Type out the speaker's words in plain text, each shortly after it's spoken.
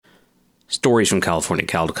Stories from California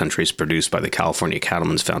Cattle Country is produced by the California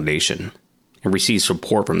Cattlemen's Foundation and receives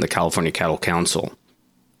support from the California Cattle Council.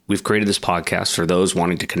 We've created this podcast for those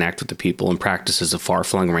wanting to connect with the people and practices of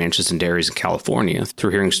far-flung ranches and dairies in California through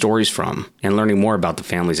hearing stories from and learning more about the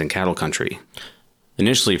families in cattle country.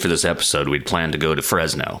 Initially for this episode, we'd planned to go to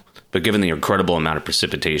Fresno, but given the incredible amount of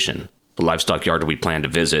precipitation, the livestock yard we planned to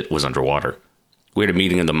visit was underwater. We had a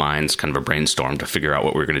meeting of the minds, kind of a brainstorm, to figure out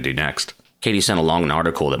what we were going to do next. Katie sent along an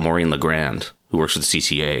article that Maureen LeGrand, who works with the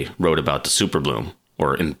CCA, wrote about the superbloom,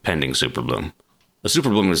 or impending superbloom. A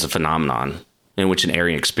superbloom is a phenomenon in which an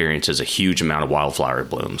area experiences a huge amount of wildflower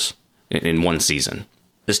blooms in one season.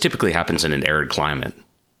 This typically happens in an arid climate,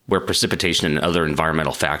 where precipitation and other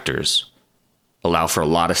environmental factors allow for a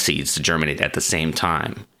lot of seeds to germinate at the same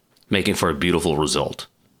time, making for a beautiful result.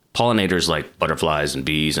 Pollinators like butterflies and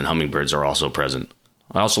bees and hummingbirds are also present.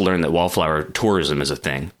 I also learned that wildflower tourism is a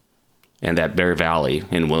thing, and that Bear Valley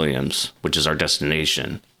in Williams, which is our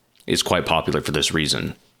destination, is quite popular for this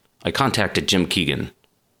reason. I contacted Jim Keegan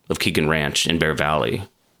of Keegan Ranch in Bear Valley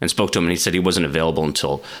and spoke to him, and he said he wasn't available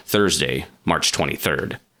until Thursday, March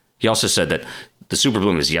 23rd. He also said that the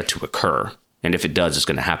superbloom is yet to occur, and if it does, it's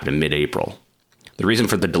going to happen in mid-April. The reason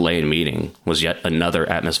for the delay in meeting was yet another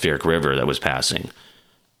atmospheric river that was passing,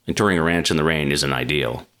 and touring a ranch in the rain isn't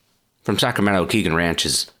ideal. From Sacramento, Keegan Ranch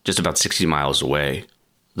is just about 60 miles away,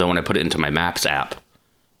 though when I put it into my Maps app,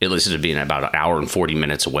 it listed it being about an hour and 40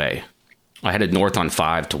 minutes away. I headed north on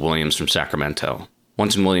 5 to Williams from Sacramento.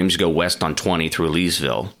 Once in Williams, you go west on 20 through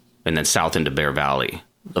Leesville, and then south into Bear Valley.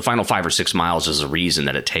 The final 5 or 6 miles is the reason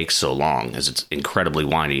that it takes so long, as it's incredibly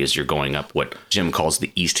windy as you're going up what Jim calls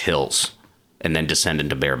the East Hills, and then descend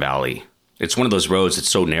into Bear Valley. It's one of those roads that's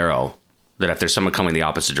so narrow that if there's someone coming the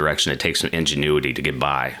opposite direction, it takes some ingenuity to get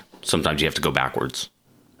by. Sometimes you have to go backwards.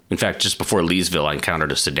 In fact, just before Leesville, I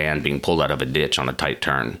encountered a sedan being pulled out of a ditch on a tight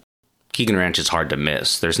turn. Keegan Ranch is hard to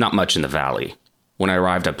miss. There's not much in the valley. When I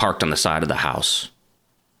arrived, I parked on the side of the house.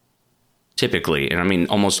 Typically, and I mean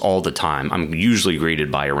almost all the time, I'm usually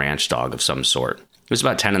greeted by a ranch dog of some sort. It was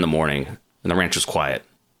about 10 in the morning, and the ranch was quiet.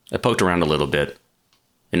 I poked around a little bit,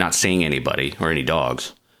 and not seeing anybody or any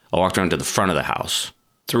dogs, I walked around to the front of the house,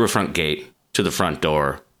 through a front gate, to the front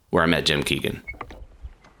door, where I met Jim Keegan.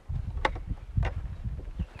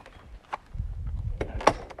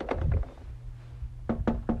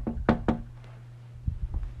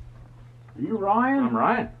 Are you Ryan? I'm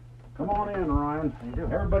Ryan. Come on in, Ryan. How you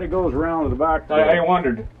doing? Everybody goes around to the back door. I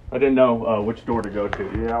wondered. I didn't know which door to go to.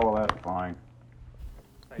 Yeah, well, that's fine.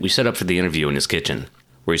 We set up for the interview in his kitchen,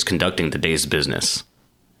 where he's conducting the day's business.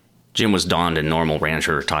 Jim was donned in normal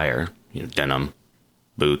rancher attire, denim,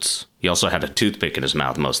 boots. He also had a toothpick in his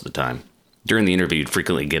mouth most of the time. During the interview, he'd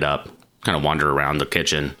frequently get up, kind of wander around the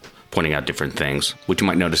kitchen, pointing out different things, which you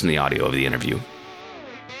might notice in the audio of the interview.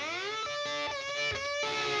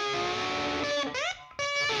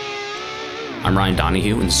 I'm Ryan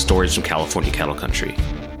Donahue, and Stories from California Cattle Country.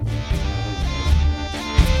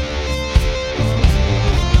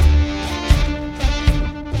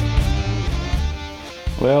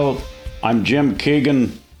 Well, I'm Jim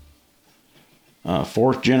Keegan,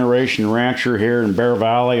 fourth generation rancher here in Bear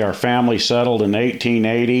Valley. Our family settled in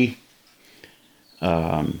 1880.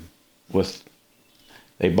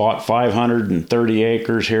 They bought 530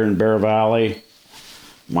 acres here in Bear Valley.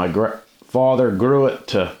 My father grew it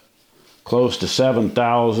to close to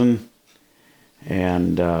 7,000,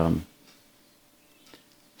 and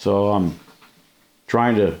so I'm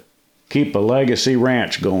trying to keep a legacy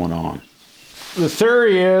ranch going on. The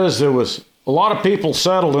theory is there was a lot of people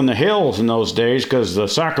settled in the hills in those days because the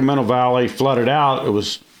Sacramento Valley flooded out. It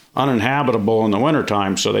was uninhabitable in the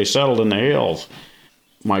wintertime, so they settled in the hills.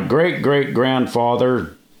 My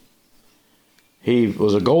great-great-grandfather, he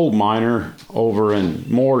was a gold miner over in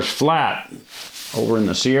Moore's Flat, over in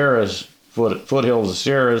the Sierras, foothills of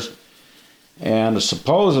Sierras, and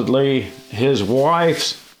supposedly his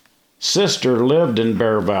wife's sister lived in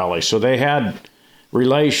Bear Valley, so they had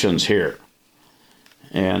relations here.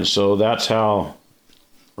 And so that's how,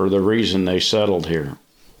 or the reason they settled here.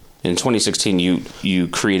 In 2016, you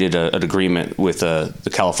created an agreement with the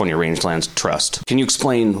California Rangelands Trust. Can you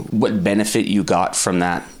explain what benefit you got from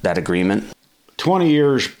that agreement? 20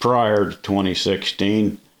 years prior to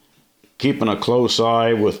 2016, keeping a close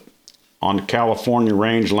eye on California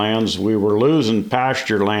rangelands, we were losing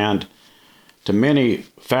pasture land to many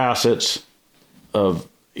facets of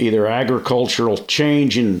either agricultural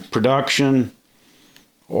change in production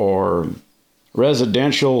or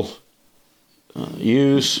residential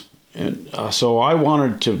use. And so I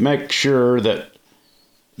wanted to make sure that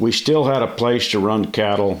we still had a place to run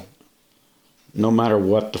cattle no matter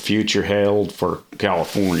what the future held for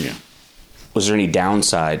California. Was there any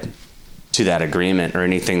downside to that agreement or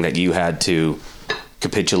anything that you had to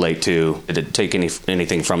capitulate to? Did it take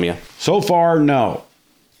anything from you? So far, no.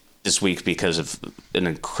 This week, because of an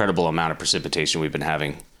incredible amount of precipitation we've been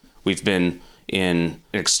having. We've been in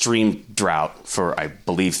an extreme drought for, I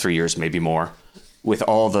believe, 3 years, maybe more. With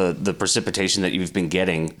all the precipitation that you've been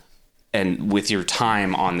getting, and with your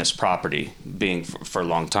time on this property being for a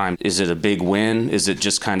long time, is it a big win? Is it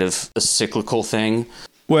just kind of a cyclical thing?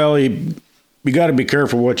 Well, you got to be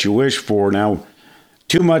careful what you wish for. Now,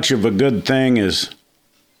 too much of a good thing is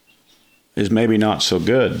maybe not so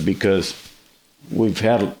good, because we've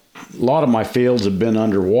had a lot of my fields have been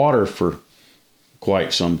underwater for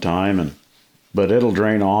quite some time, but it'll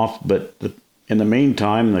drain off. But in the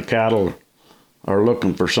meantime, the cattle are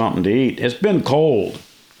looking for something to eat. It's been cold,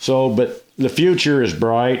 but the future is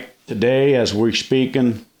bright. Today, as we're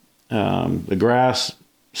speaking, the grass,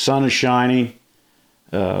 sun is shining.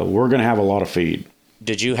 We're going to have a lot of feed.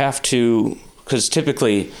 Did you have to, because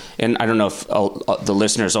typically, and I don't know if the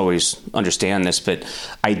listeners always understand this, but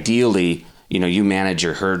ideally, you manage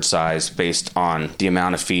your herd size based on the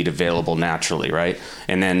amount of feed available naturally, right?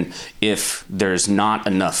 And then if there's not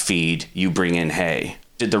enough feed, you bring in hay.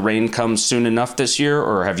 Did the rain come soon enough this year,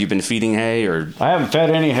 or have you been feeding hay? Or I haven't fed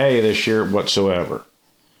any hay this year whatsoever.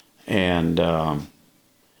 And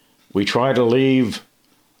we try to leave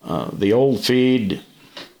the old feed.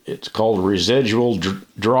 It's called residual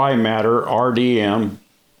dry matter, RDM.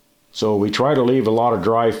 So we try to leave a lot of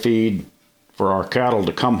dry feed for our cattle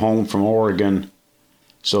to come home from Oregon.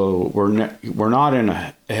 So we're not in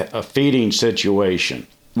a feeding situation.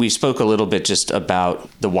 We spoke a little bit just about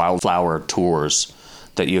the wildflower tours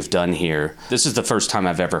that you've done here. This is the first time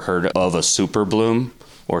I've ever heard of a superbloom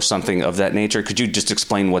or something of that nature. Could you just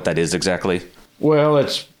explain what that is exactly? Well,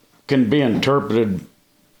 it can be interpreted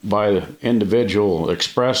by the individual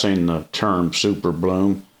expressing the term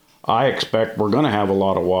superbloom. I expect we're going to have a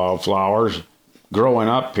lot of wildflowers. Growing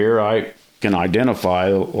up here, I can identify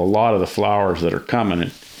a lot of the flowers that are coming.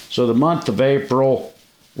 So the month of April,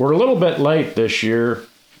 we're a little bit late this year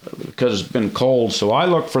because it's been cold. So I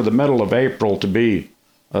look for the middle of April to be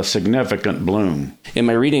a significant bloom. In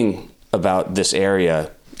my reading about this area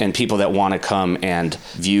and people that want to come and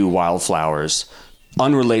view wildflowers,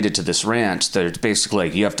 unrelated to this ranch, they're basically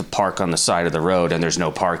like, you have to park on the side of the road and there's no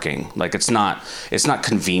parking. Like it's not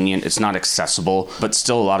convenient, it's not accessible, but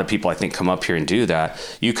still a lot of people I think come up here and do that.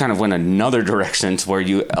 You kind of went another direction to where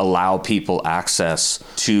you allow people access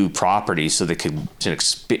to property so they could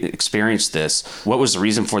experience this. What was the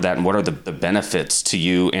reason for that, and what are the benefits to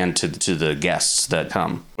you and to the guests that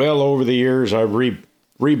come? Well, over the years I've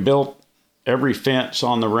rebuilt every fence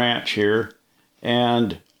on the ranch here,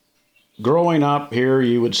 and growing up here,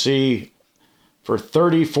 you would see for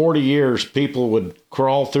 30, 40 years, people would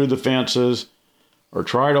crawl through the fences or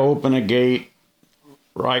try to open a gate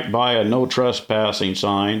right by a no trespassing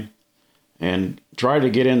sign and try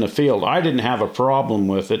to get in the field. I didn't have a problem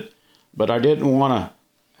with it, but I didn't want to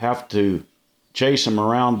have to chase them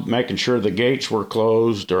around making sure the gates were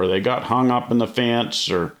closed or they got hung up in the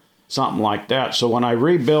fence or something like that. So when I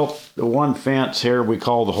rebuilt the one fence here we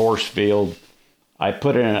call the horse field, I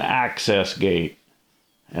put in an access gate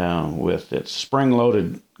with its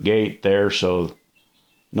spring-loaded gate there, so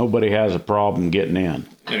nobody has a problem getting in.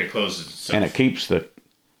 And it closes itself. And it keeps the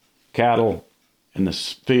cattle in the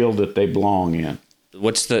field that they belong in.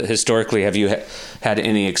 Historically, have you had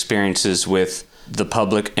any experiences with the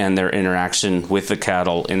public and their interaction with the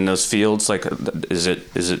cattle in those fields? Like, is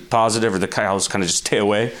it positive, or the cows kind of just stay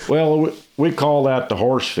away? Well, we call that the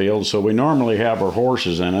horse field, so we normally have our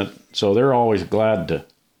horses in it, so they're always glad to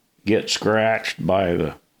get scratched by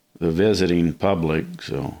the visiting public,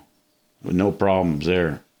 so no problems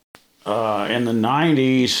there. In the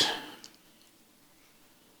 90s,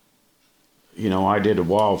 I did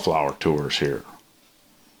wildflower tours here,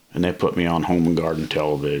 and they put me on Home and Garden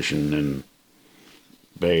Television and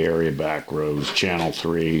Bay Area Back Roads, Channel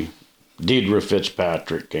 3. Deidre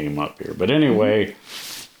Fitzpatrick came up here. But anyway,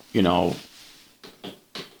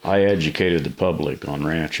 I educated the public on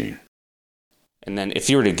ranching. And then if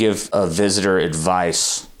you were to give a visitor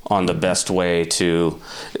advice on the best way to...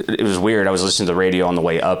 It was weird. I was listening to the radio on the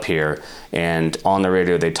way up here, and on the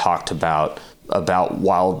radio they talked about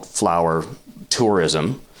wildflower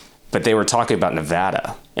tourism, but they were talking about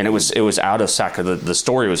Nevada. And it was out of Sacramento. The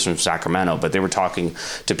story was from Sacramento, but they were talking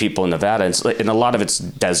to people in Nevada, and a lot of it's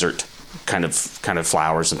desert kind of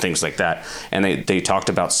flowers and things like that. And they talked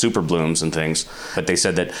about superblooms and things, but they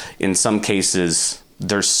said that in some cases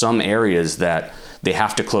there's some areas that they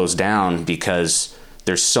have to close down because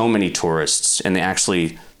there's so many tourists, and they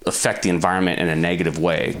actually affect the environment in a negative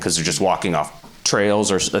way because they're just walking off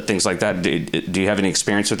trails or things like that. Do you have any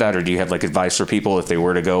experience with that, or do you have like advice for people if they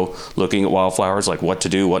were to go looking at wildflowers, like what to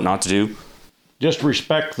do, what not to do? Just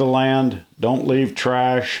respect the land. Don't leave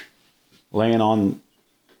trash laying on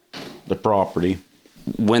the property.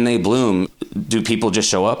 When they bloom, do people just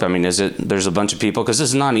show up? I mean, there's a bunch of people, because this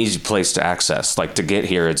is not an easy place to access. Like, to get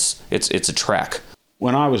here, it's a trek.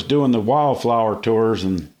 When I was doing the wildflower tours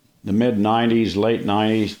in the mid-90s, late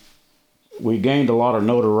 90s, we gained a lot of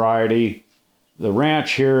notoriety. The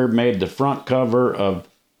ranch here made the front cover of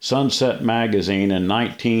Sunset magazine in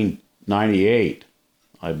 1998,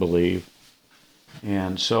 I believe.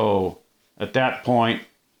 And so at that point,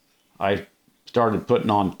 I started putting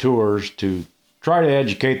on tours to try to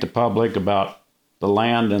educate the public about the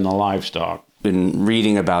land and the livestock. In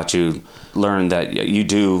reading about you, learned that you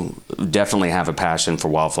do definitely have a passion for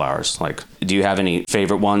wildflowers. Like, do you have any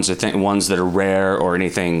favorite ones, or ones that are rare, or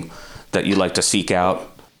anything that you like to seek out?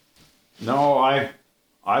 No,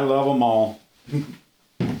 I love them all.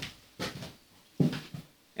 And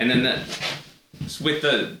then with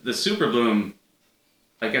the superbloom,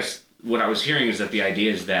 I guess what I was hearing is that the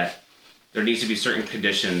idea is that there needs to be certain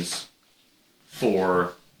conditions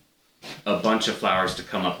for a bunch of flowers to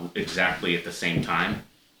come up exactly at the same time.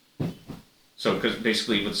 So, because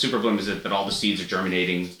basically with superbloom is that all the seeds are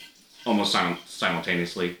germinating almost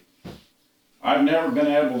simultaneously. I've never been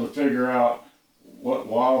able to figure out what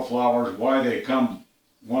wildflowers, why they come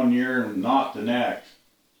one year and not the next.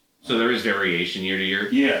 So there is variation year to year?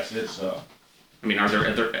 Yes, it's I mean, are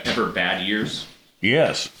there ever bad years?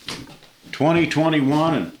 Yes.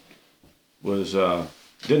 2021 was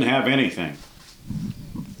didn't have anything.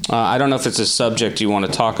 I don't know if it's a subject you want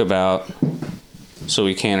to talk about, so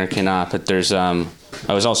we can or cannot, but there's I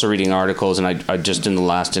was also reading articles, and I just, in the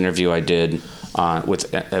last interview I did it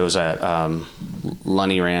was at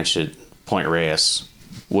Lunny Ranch at Point Reyes,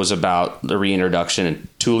 was about the reintroduction in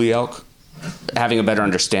tule elk, having a better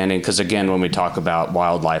understanding, because again, when we talk about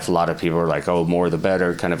wildlife, a lot of people are like, oh, more the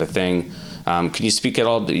better kind of a thing. Can you speak at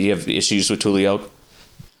all? Do you have issues with tule elk?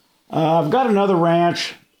 I've got another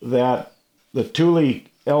ranch that the tule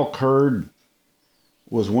elk herd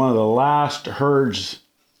was one of the last herds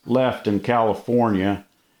left in California,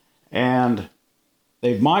 and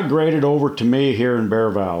they've migrated over to me here in Bear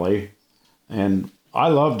Valley, and I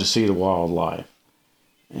love to see the wildlife,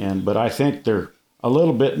 but I think they're a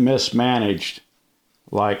little bit mismanaged,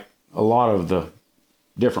 like a lot of the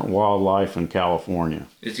different wildlife in California.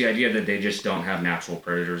 It's the idea that they just don't have natural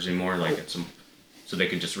predators anymore, so they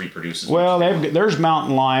can just reproduce. Well, there's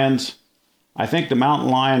mountain lions. I think the mountain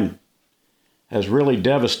lion has really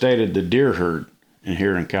devastated the deer herd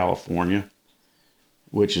here in California,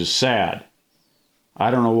 which is sad.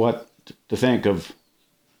 I don't know what to think of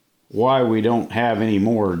why we don't have any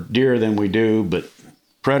more deer than we do, but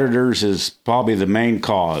predators is probably the main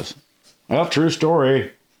cause. Well, true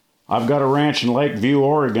story. I've got a ranch in Lakeview,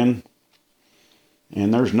 Oregon,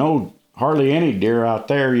 and there's hardly any deer out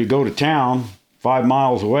there. You go to town 5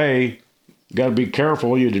 miles away, you got to be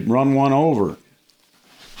careful. You'd run one over.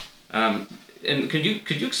 And could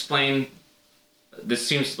you explain? This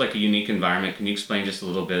seems like a unique environment. Can you explain just a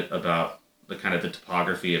little bit about the kind of the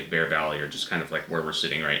topography of Bear Valley, or just kind of like where we're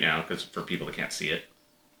sitting right now, because for people that can't see it?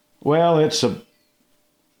 Well, it's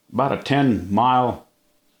about a 10-mile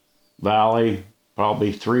valley,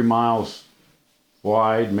 probably 3 miles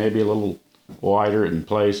wide, maybe a little wider in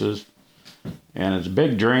places. And it's a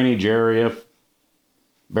big drainage area.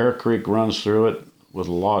 Bear Creek runs through it with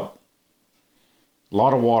a lot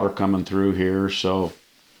of water coming through here. So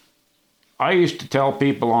I used to tell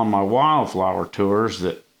people on my wildflower tours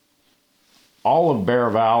that all of Bear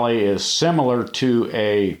Valley is similar to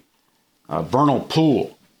a vernal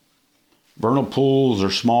pool. Vernal pools are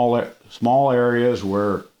small areas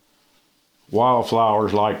where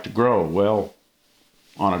wildflowers like to grow. Well,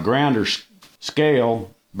 on a grander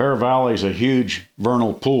scale, Bear Valley is a huge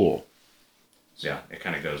vernal pool. Yeah, it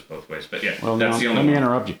kind of goes both ways. But yeah, well, that's the only one. Let me one.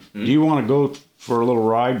 interrupt you. Mm-hmm. Do you want to go for a little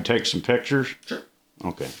ride and take some pictures? Sure.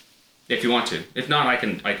 Okay. If you want to. If not, I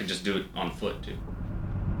can just do it on foot too.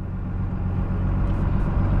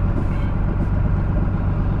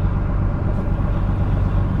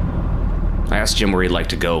 I asked Jim where he'd like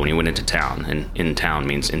to go when he went into town, and in town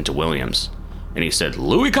means into Williams. And he said,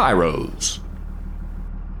 Louis Cairo's.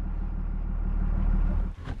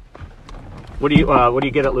 What do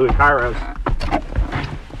you get at Louis Cairo's?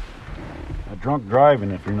 A drunk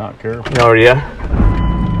driving if you're not careful. Oh yeah.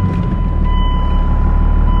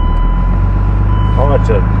 Oh, it's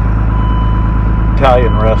an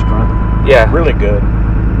Italian restaurant. Yeah. Really good.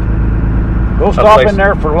 Go stop in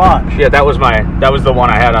there for lunch. Yeah, that was the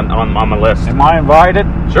one I had on my list. Am I invited?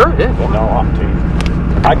 Sure, yeah. Go on. No, I'm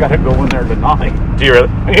teasing. I gotta go in there tonight. Do you really?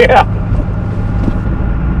 Yeah.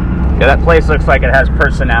 Yeah, that place looks like it has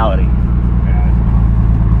personality.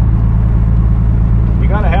 You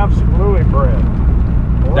gotta have some Louis bread.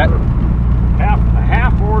 That- A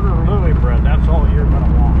half order of Louis bread. That's all you're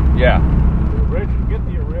gonna want. Yeah. Get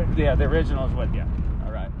the original. Yeah, the original is with you.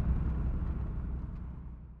 All right.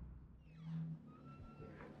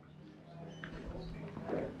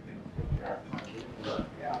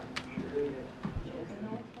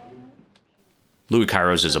 Louis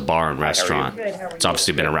Cairo's is a bar and restaurant. It's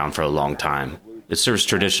obviously been around for a long time. It serves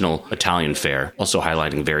traditional Italian fare, also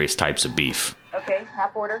highlighting various types of beef. Okay,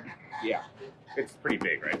 half order. Yeah. It's pretty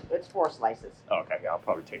big, right? It's 4 slices. Oh, okay, yeah, I'll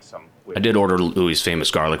probably take some with I did order Louis' famous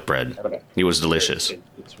garlic bread. Okay. It was delicious.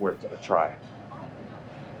 It's worth a try.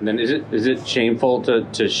 And then is it shameful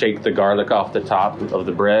to shake the garlic off the top of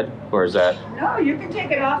the bread, or is that? No, you can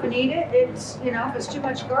take it off and eat it. It's, if it's too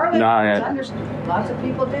much garlic, lots of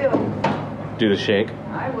people do. The shake?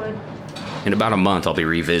 I would. In about a month, I'll be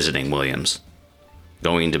revisiting Williams,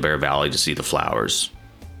 going to Bear Valley to see the flowers,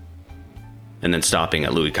 and then stopping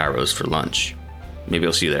at Louis Cairo's for lunch. Maybe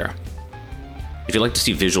I'll see you there. If you'd like to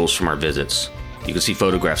see visuals from our visits, you can see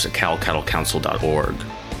photographs at calcattlecouncil.org.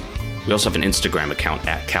 We also have an Instagram account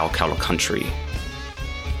at calcattlecountry.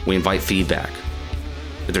 We invite feedback.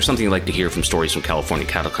 If there's something you'd like to hear from Stories from California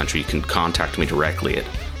Cattle Country, you can contact me directly at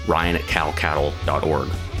ryan@calcattle.org.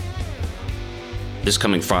 This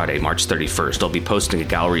coming Friday, March 31st, I'll be posting a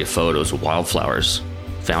gallery of photos of wildflowers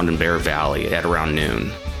found in Bear Valley at around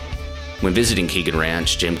noon. When visiting Keegan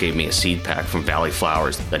Ranch, Jim gave me a seed pack from Valley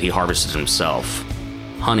Flowers that he harvested himself,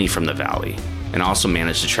 honey from the valley, and also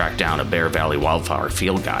managed to track down a Bear Valley wildflower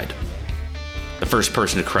field guide. The first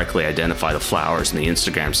person to correctly identify the flowers in the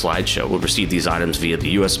Instagram slideshow will receive these items via the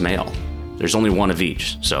U.S. mail. There's only one of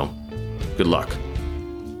each, so good luck.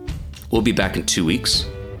 We'll be back in 2 weeks.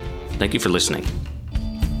 Thank you for listening.